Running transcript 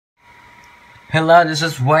Hello, this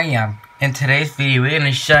is William. In today's video, we're going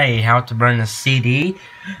to show you how to burn a CD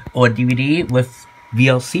or DVD with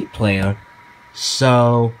VLC player.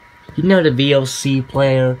 So, you know the VLC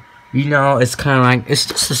player? You know, it's kind of like, it's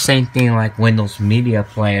just the same thing like Windows Media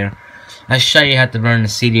Player. I'll show you how to burn a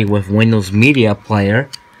CD with Windows Media Player.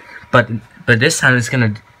 But this time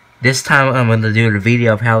I'm gonna do the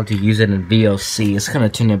video of how to use it in VLC. It's gonna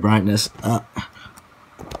turn the brightness up.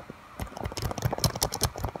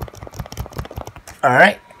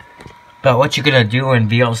 Alright, but what you're gonna do in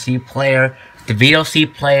VLC player, the VLC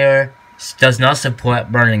player does not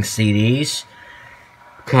support burning CDs,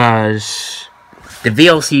 because the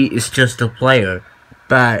VLC is just a player.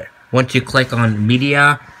 But once you click on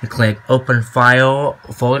media, you click open file,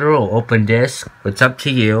 folder, or open disk, it's up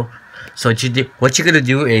to you. So what you're gonna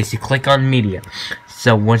do is you click on media.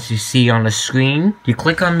 So once you see on the screen, you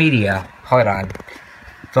click on media. Hold on,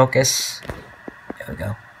 focus, there we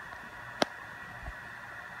go.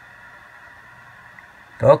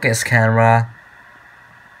 Focus, camera.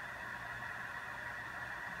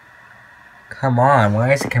 Come on,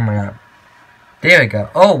 why is the camera up? There we go.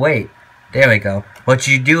 Oh, wait. There we go. What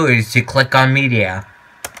you do is you click on media.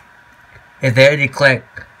 And then you click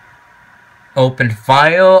open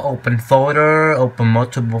file, open folder, open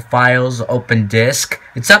multiple files, open disk.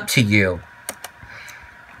 It's up to you.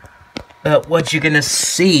 But what you're gonna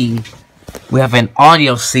see, we have an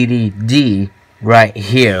audio CD right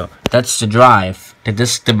here. That's the drive.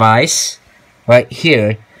 This device right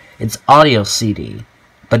here, it's audio CD,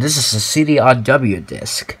 but this is a CD-RW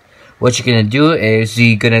disc. What you're gonna do is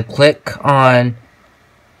you're gonna click on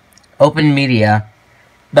open media,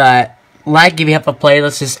 but like if you have a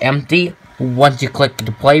playlist is empty, once you click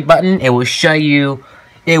the play button, it will show you,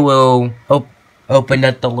 it will open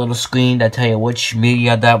up the little screen that tell you which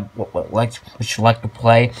media that which you like to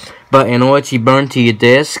play. But in order to burn to your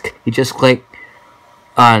disc, you just click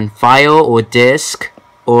on file or disk,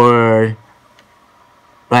 or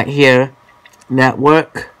right here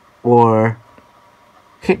network or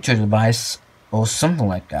picture device or something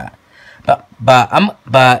like that.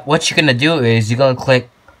 But what you're gonna do is you're gonna click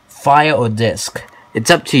file or disk.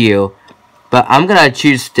 It's up to you, but I'm gonna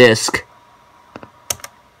choose disk.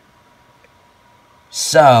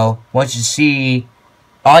 So once you see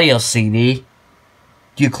audio CD,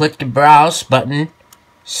 you click the browse button.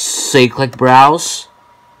 So you click browse,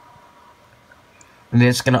 and then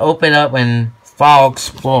it's gonna open up in File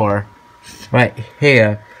Explorer right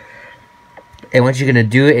here. And what you're gonna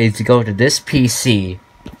do is you go to this PC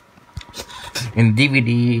and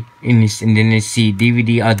DVD, and then you see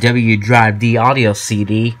DVD-RW drive, the audio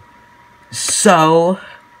CD. So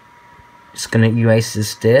it's gonna erase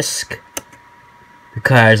this disc,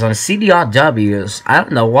 because on CD-RWs, I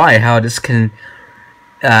don't know how this can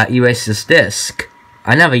erase this disc.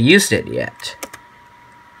 I never used it yet.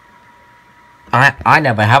 I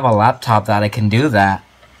never have a laptop that I can do that.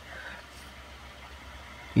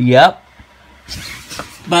 Yep.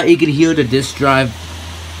 But you can hear the disk drive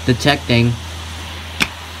detecting.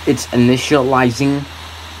 It's initializing.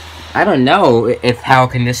 I don't know if how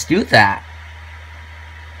can this do that.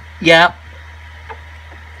 Yep.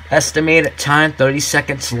 Estimated time 30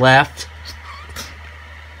 seconds left.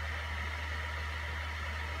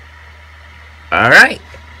 Alright.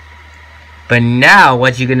 But now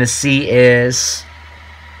what you're gonna see is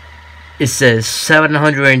it says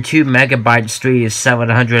 702 megabyte stream is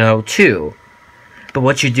 702. But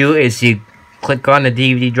what you do is you click on the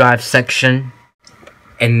DVD drive section,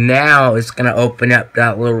 and now it's gonna open up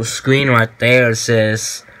that little screen right there. It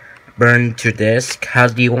says burn to disk. How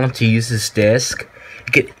do you want to use this disk?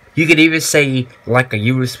 You could even say like a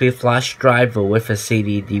USB flash drive or with a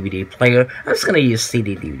CD DVD player. I'm just gonna use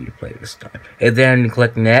CD DVD player this time. And then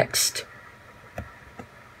click next.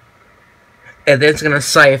 And then it's gonna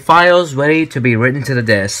say files ready to be written to the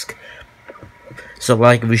disk. So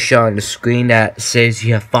like we show on the screen that says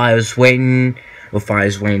you have files waiting, or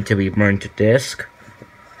files waiting to be burned to disk.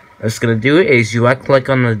 What it's gonna do is you right click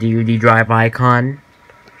on the DVD drive icon,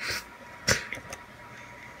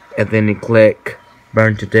 and then you click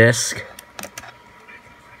burn to disk.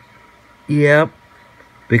 Yep.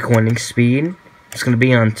 Recording speed. It's gonna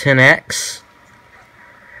be on 10x.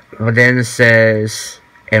 But then it says,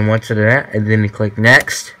 and once it that, and then you click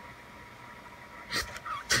next.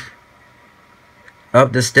 Oh,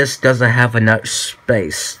 this disk doesn't have enough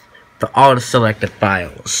space for all the selected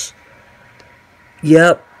files.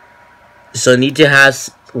 Yep. So you need to have,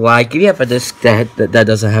 like, if you have a disk that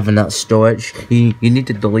doesn't have enough storage, you need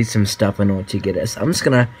to delete some stuff in order to get this. I'm just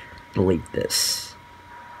gonna delete this.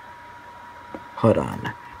 Hold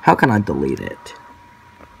on. How can I delete it?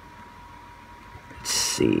 Let's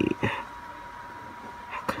see.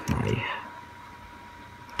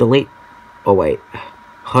 delete. Oh wait,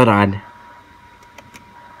 hold on.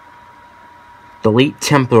 Delete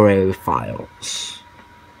temporary files.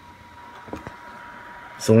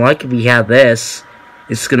 So like if you have this,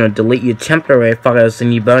 it's gonna delete your temporary files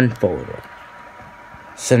in your burn folder.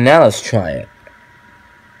 So now let's try it.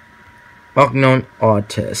 Unknown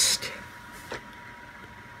artist.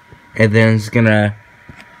 And then it's gonna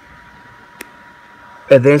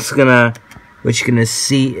what you're gonna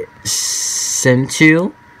see, send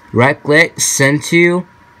to, right click, send to.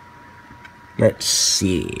 Let's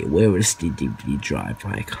see, where is the DVD drive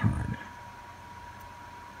icon?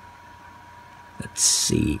 Let's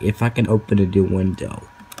see if I can open a new window.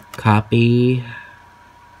 Copy.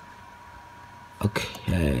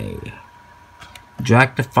 Okay.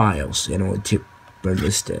 Drag the files in order to burn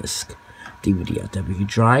this disk. DVD or W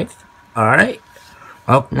drive. Alright.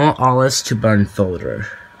 Upload all this to burn folder.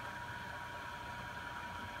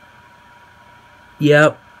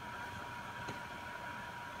 Yep.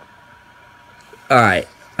 Alright.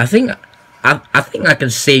 I think I can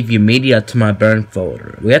save your media to my burn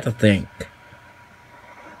folder. We have to think.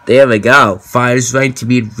 There we go. File is ready to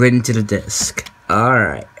be written to the disk.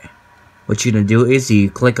 Alright. What you're gonna do is you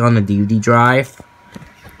click on the DVD drive.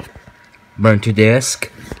 Burn to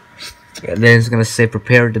disk. And then it's gonna say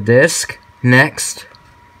prepare the disk. Next.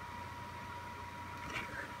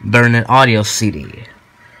 Burn an audio CD.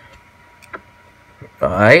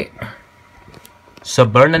 Alright. So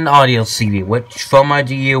burn an audio CD. Which format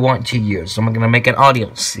do you want to use? So I'm gonna make an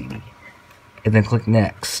audio CD. And then click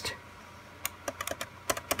next.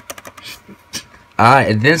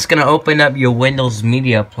 Alright, and then it's gonna open up your Windows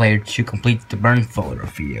Media Player to complete the burn folder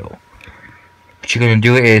for you. What you're gonna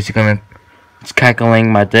do is it's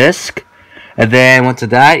calculating my disk. And then once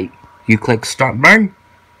it's that, you click start burn.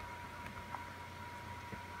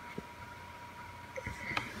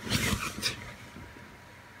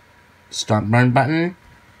 Start burn button.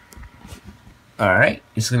 Alright,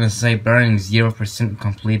 it's gonna say burning 0%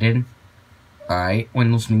 completed. Alright,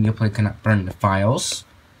 Windows Media Player cannot burn the files.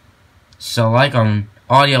 So like on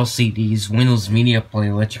audio CDs, Windows Media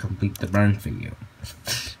Player lets you complete the burn for you.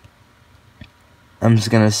 I'm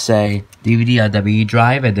just gonna say DVD or W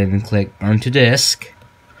drive and then click burn to disk.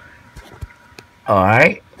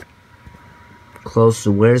 Alright. Close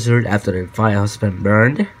the wizard after the file has been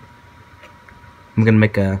burned. I'm gonna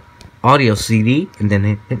make a audio CD and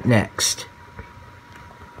then hit next.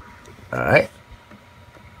 Alright.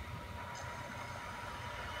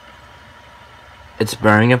 It's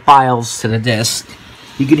burning the files to the disk.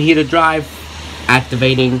 You can hear the drive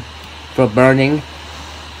activating for burning.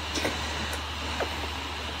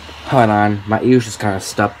 Hold on, my ears just kind of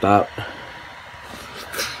stuffed up.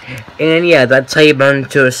 And yeah, that's how you burn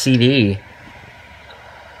to a CD.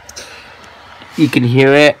 You can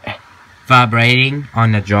hear it vibrating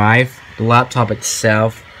on the drive. The laptop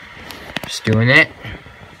itself just doing it.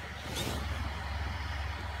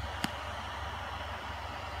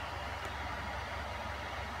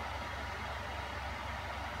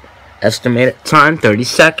 Estimated time 30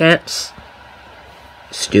 seconds.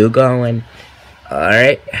 Still going.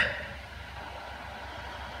 Alright.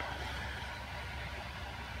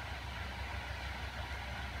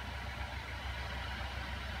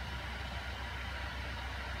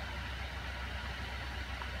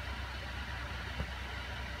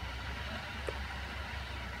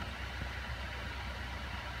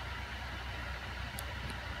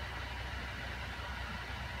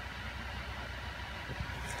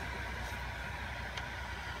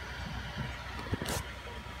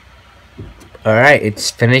 Alright,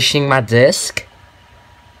 it's finishing my disk.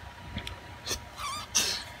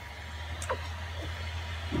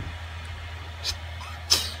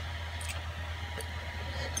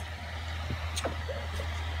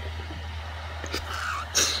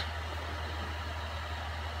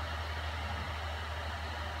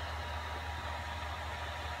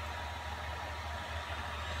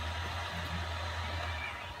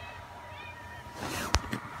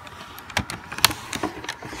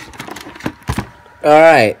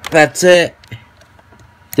 Alright, that's it.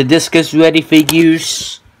 The disc is ready for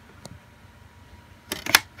use.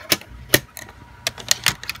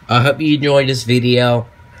 I hope you enjoyed this video.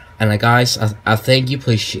 And guys, I thank you,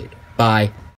 appreciate it. Bye.